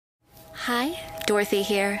Hi, Dorothy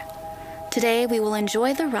here. Today we will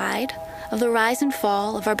enjoy the ride of the rise and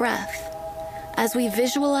fall of our breath as we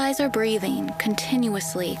visualize our breathing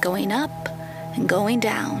continuously going up and going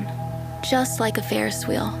down, just like a Ferris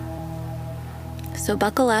wheel. So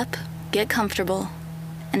buckle up, get comfortable,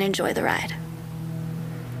 and enjoy the ride.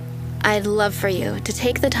 I'd love for you to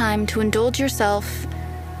take the time to indulge yourself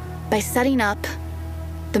by setting up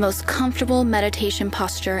the most comfortable meditation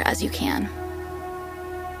posture as you can.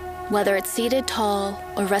 Whether it's seated tall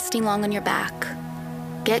or resting long on your back,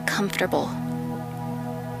 get comfortable.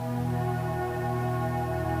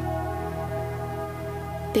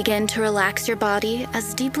 Begin to relax your body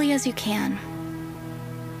as deeply as you can.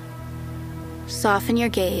 Soften your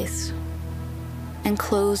gaze and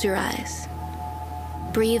close your eyes.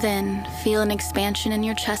 Breathe in, feel an expansion in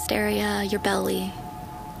your chest area, your belly.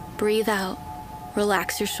 Breathe out,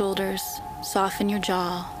 relax your shoulders, soften your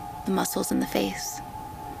jaw, the muscles in the face.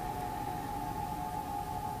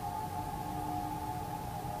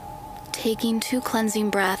 Taking 2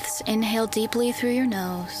 cleansing breaths, inhale deeply through your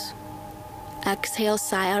nose. Exhale,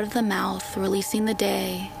 sigh out of the mouth, releasing the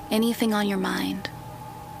day, anything on your mind.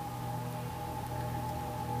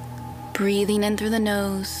 Breathing in through the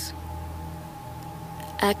nose.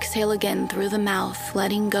 Exhale again through the mouth,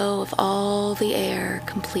 letting go of all the air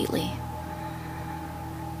completely.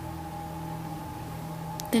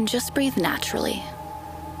 Then just breathe naturally.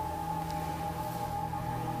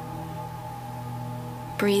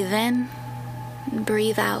 Breathe in and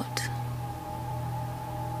breathe out.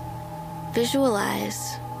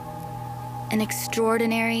 Visualize an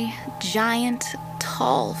extraordinary, giant,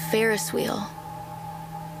 tall Ferris wheel.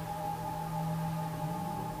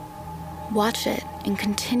 Watch it in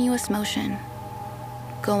continuous motion,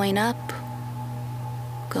 going up,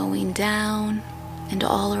 going down, and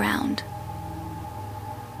all around.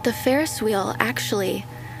 The Ferris wheel actually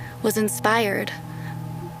was inspired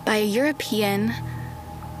by a European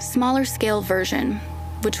smaller scale version,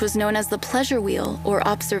 which was known as the pleasure wheel or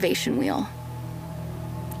observation wheel.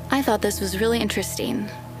 I thought this was really interesting.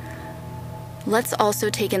 Let's also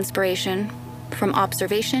take inspiration from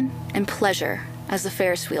observation and pleasure as the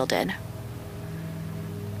Ferris wheel did.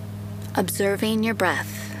 Observing your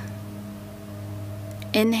breath.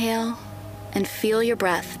 Inhale and feel your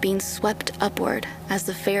breath being swept upward as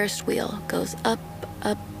the Ferris wheel goes up,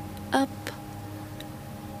 up, up.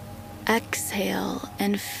 Exhale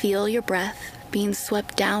and feel your breath being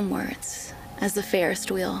swept downwards as the Ferris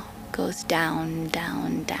wheel goes down,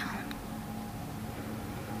 down, down.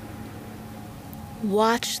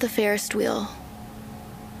 Watch the Ferris wheel.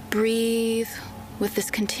 Breathe with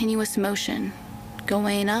this continuous motion,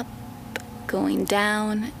 going up, going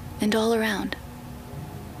down, and all around.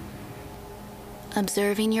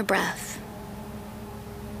 Observing your breath.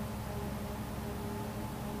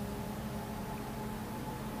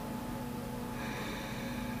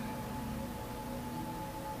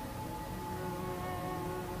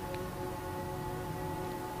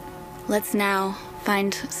 Let's now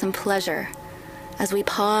find some pleasure as we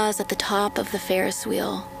pause at the top of the Ferris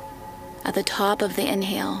wheel, at the top of the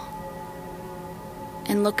inhale,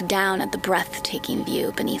 and look down at the breathtaking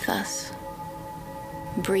view beneath us.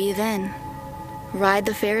 Breathe in. Ride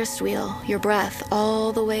the Ferris wheel, your breath,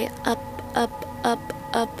 all the way up, up, up,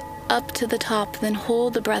 up, up to the top, then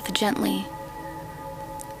hold the breath gently,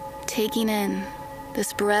 taking in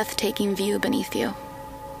this breathtaking view beneath you.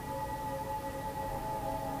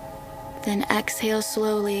 Then exhale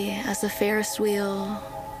slowly as the Ferris wheel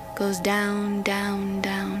goes down, down,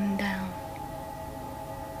 down, down.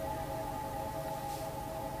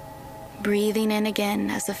 Breathing in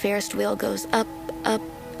again as the Ferris wheel goes up, up,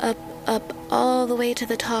 up, up, all the way to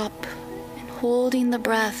the top, and holding the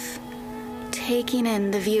breath, taking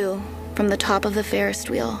in the view from the top of the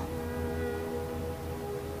Ferris wheel.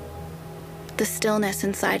 The stillness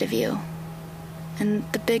inside of you, and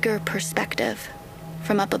the bigger perspective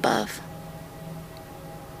from up above.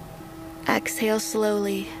 Exhale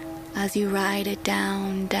slowly as you ride it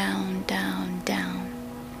down, down, down, down.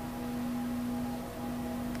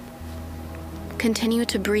 Continue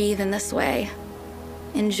to breathe in this way,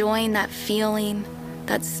 enjoying that feeling,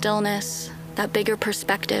 that stillness, that bigger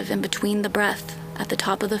perspective in between the breath at the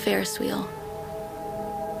top of the Ferris wheel.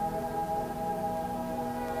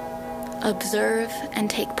 Observe and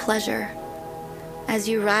take pleasure as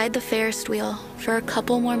you ride the Ferris wheel for a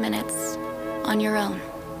couple more minutes on your own.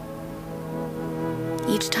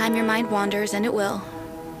 Each time your mind wanders, and it will,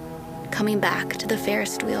 coming back to the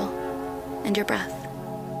Ferris wheel and your breath.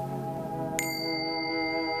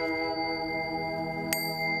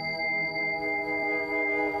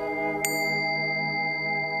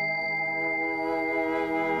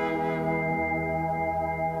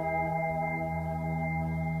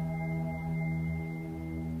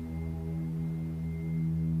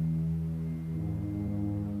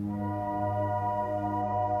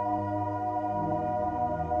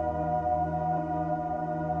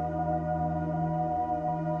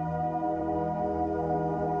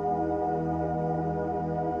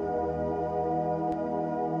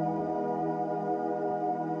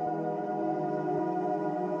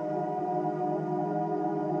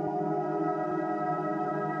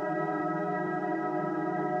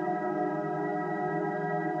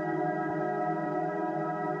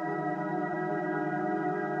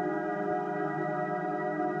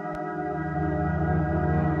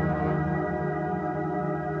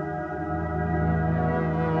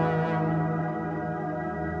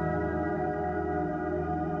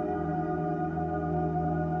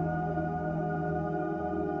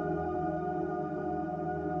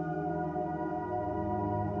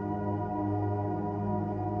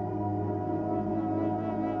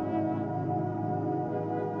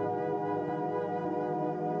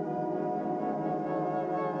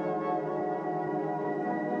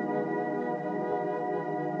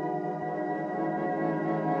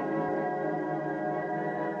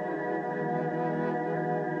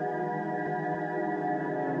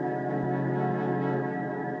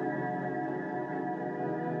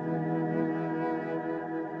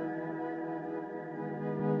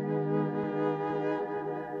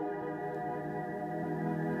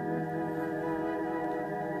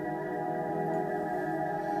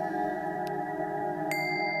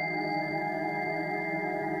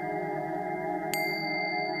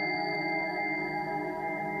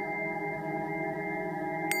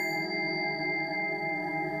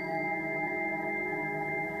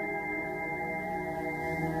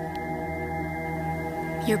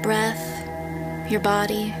 your breath, your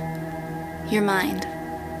body, your mind.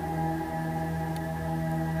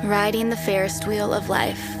 Riding the Ferris wheel of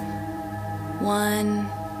life, one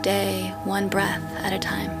day, one breath at a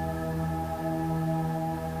time.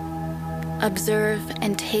 Observe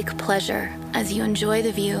and take pleasure as you enjoy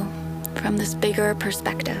the view from this bigger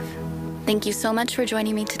perspective. Thank you so much for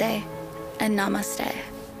joining me today, and namaste.